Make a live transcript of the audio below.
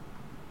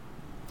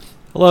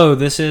Hello,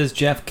 this is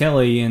Jeff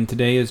Kelly, and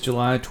today is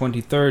July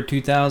 23rd,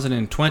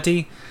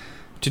 2020.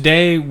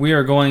 Today we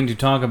are going to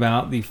talk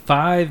about the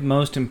 5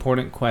 most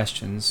important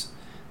questions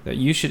that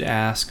you should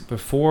ask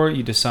before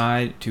you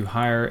decide to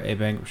hire a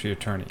bankruptcy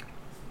attorney.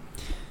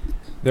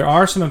 There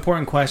are some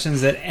important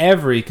questions that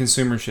every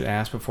consumer should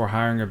ask before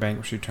hiring a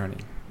bankruptcy attorney.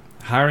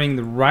 Hiring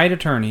the right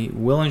attorney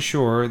will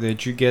ensure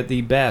that you get the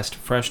best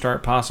fresh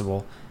start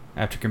possible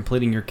after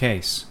completing your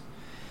case.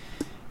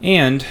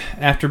 And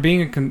after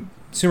being a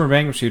consumer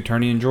bankruptcy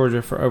attorney in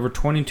Georgia for over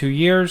 22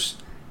 years,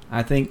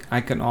 I think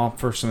I can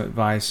offer some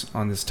advice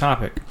on this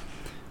topic.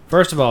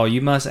 First of all, you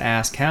must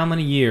ask how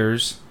many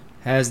years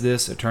has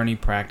this attorney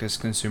practiced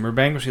consumer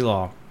bankruptcy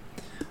law.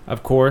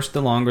 Of course,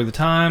 the longer the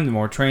time, the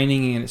more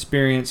training and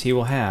experience he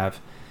will have.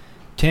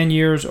 10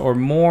 years or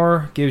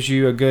more gives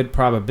you a good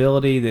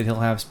probability that he'll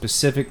have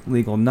specific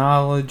legal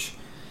knowledge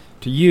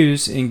to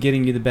use in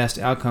getting you the best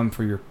outcome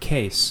for your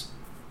case.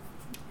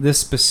 This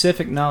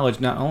specific knowledge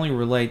not only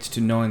relates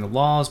to knowing the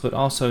laws, but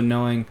also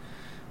knowing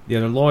the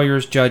other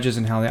lawyers, judges,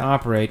 and how they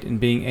operate,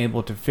 and being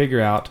able to figure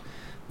out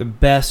the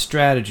best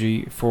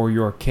strategy for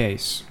your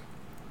case.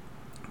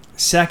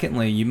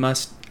 Secondly, you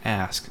must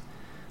ask,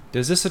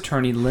 does this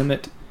attorney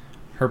limit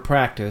her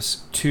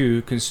practice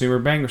to consumer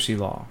bankruptcy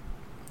law?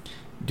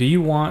 Do you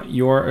want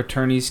your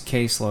attorney's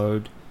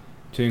caseload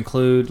to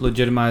include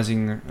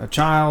legitimizing a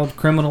child,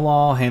 criminal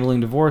law, handling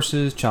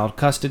divorces, child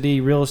custody,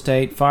 real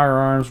estate,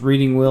 firearms,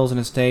 reading wills and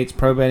estates,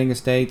 probating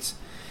estates,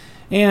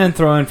 and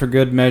throw in for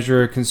good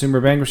measure consumer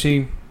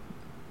bankruptcy?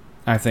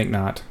 I think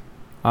not.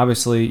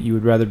 Obviously, you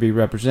would rather be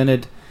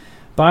represented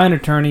by an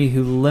attorney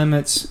who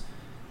limits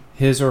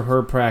his or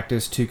her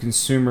practice to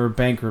consumer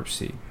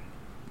bankruptcy.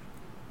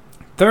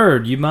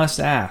 Third, you must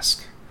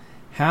ask,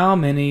 how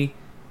many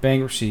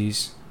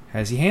bankruptcies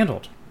has he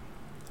handled?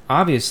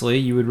 Obviously,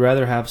 you would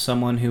rather have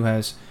someone who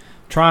has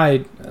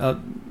tried,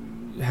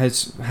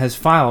 has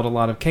filed a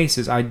lot of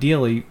cases,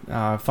 ideally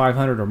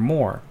 500 or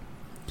more.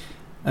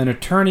 An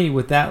attorney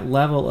with that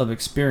level of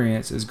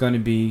experience is going to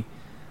be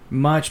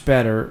much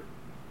better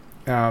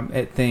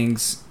at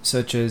things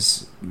such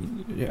as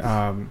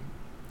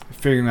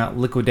figuring out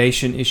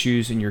liquidation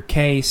issues in your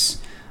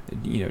case.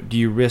 Do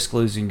you risk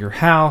losing your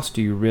house?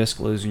 Do you risk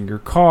losing your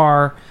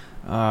car?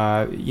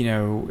 Are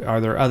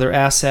there other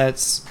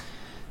assets?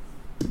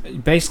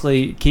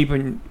 Basically,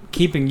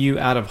 keeping you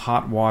out of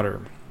hot water.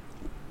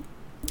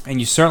 And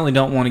you certainly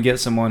don't want to get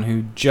someone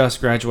who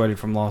just graduated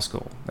from law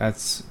school.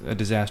 That's a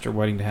disaster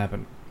waiting to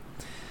happen.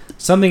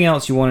 Something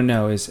else you want to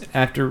know is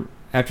after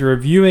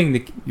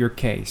reviewing your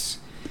case,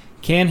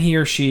 can he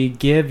or she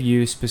give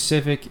you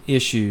specific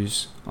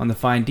issues on the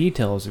fine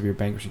details of your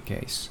bankruptcy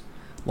case?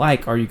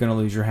 Like, are you going to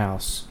lose your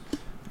house?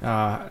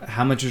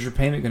 How much is your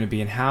payment going to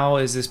be? And how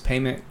is this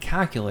payment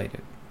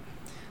calculated?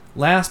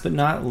 Last but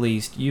not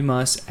least, you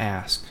must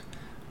ask,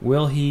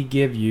 will he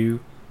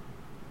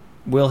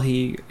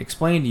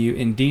explain to you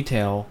in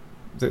detail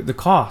the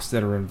costs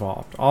that are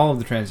involved, all of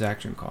the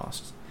transaction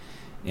costs?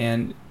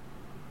 And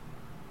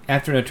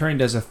after an attorney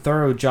does a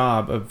thorough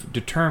job of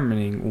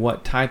determining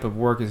what type of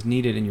work is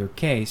needed in your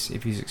case,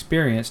 if he's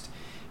experienced,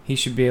 he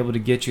should be able to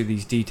get you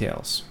these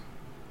details.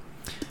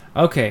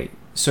 Okay,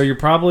 so you're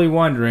probably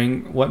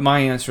wondering what my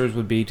answers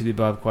would be to the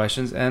above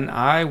questions, and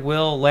I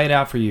will lay it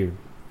out for you.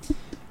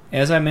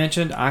 As I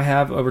mentioned, I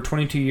have over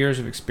 22 years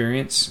of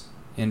experience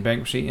in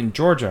bankruptcy in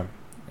Georgia.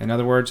 In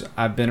other words,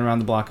 I've been around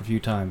the block a few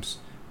times.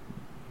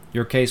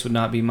 Your case would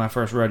not be my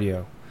first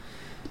rodeo.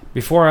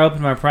 Before I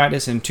opened my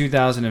practice in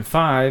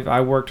 2005,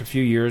 I worked a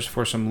few years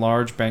for some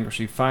large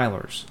bankruptcy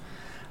filers.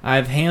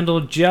 I've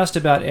handled just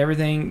about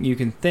everything you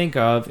can think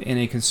of in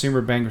a consumer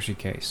bankruptcy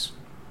case.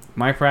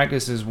 My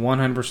practice is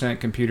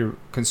 100%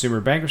 consumer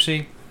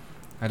bankruptcy.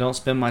 I don't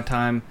spend my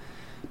time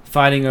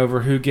fighting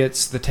over who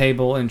gets the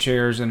table and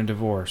chairs in a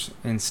divorce.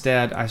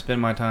 Instead, I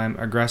spend my time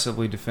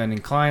aggressively defending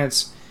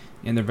clients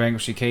in their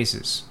bankruptcy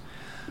cases.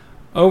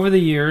 Over the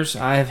years,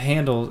 I have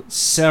handled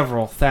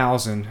several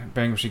thousand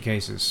bankruptcy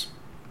cases.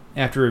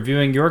 After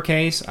reviewing your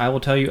case, I will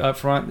tell you up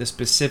front the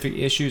specific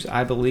issues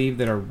I believe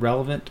that are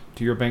relevant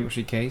to your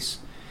bankruptcy case.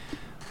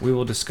 We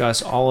will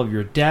discuss all of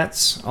your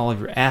debts, all of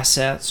your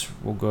assets.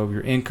 We'll go over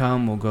your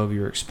income, we'll go over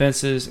your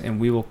expenses, and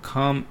we will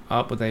come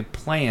up with a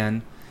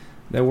plan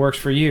that works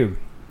for you.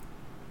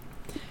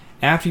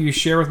 After you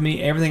share with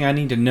me everything I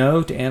need to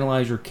know to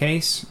analyze your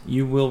case,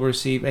 you will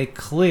receive a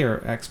clear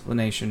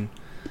explanation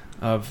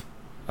of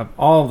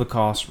all of the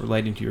costs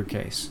relating to your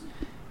case.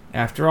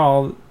 After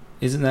all,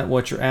 isn't that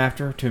what you're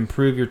after? To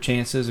improve your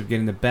chances of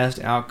getting the best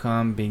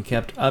outcome, being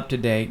kept up to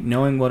date,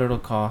 knowing what it'll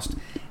cost,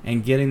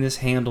 and getting this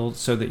handled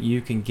so that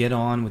you can get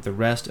on with the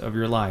rest of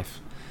your life.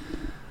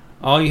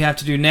 All you have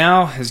to do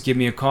now is give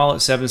me a call at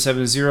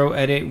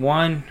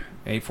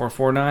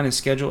 770-881-8449 and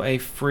schedule a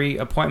free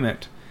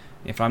appointment.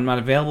 If I'm not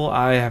available,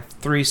 I have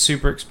 3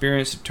 super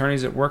experienced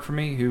attorneys that work for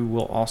me who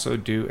will also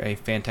do a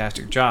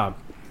fantastic job.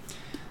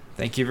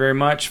 Thank you very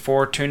much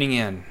for tuning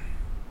in.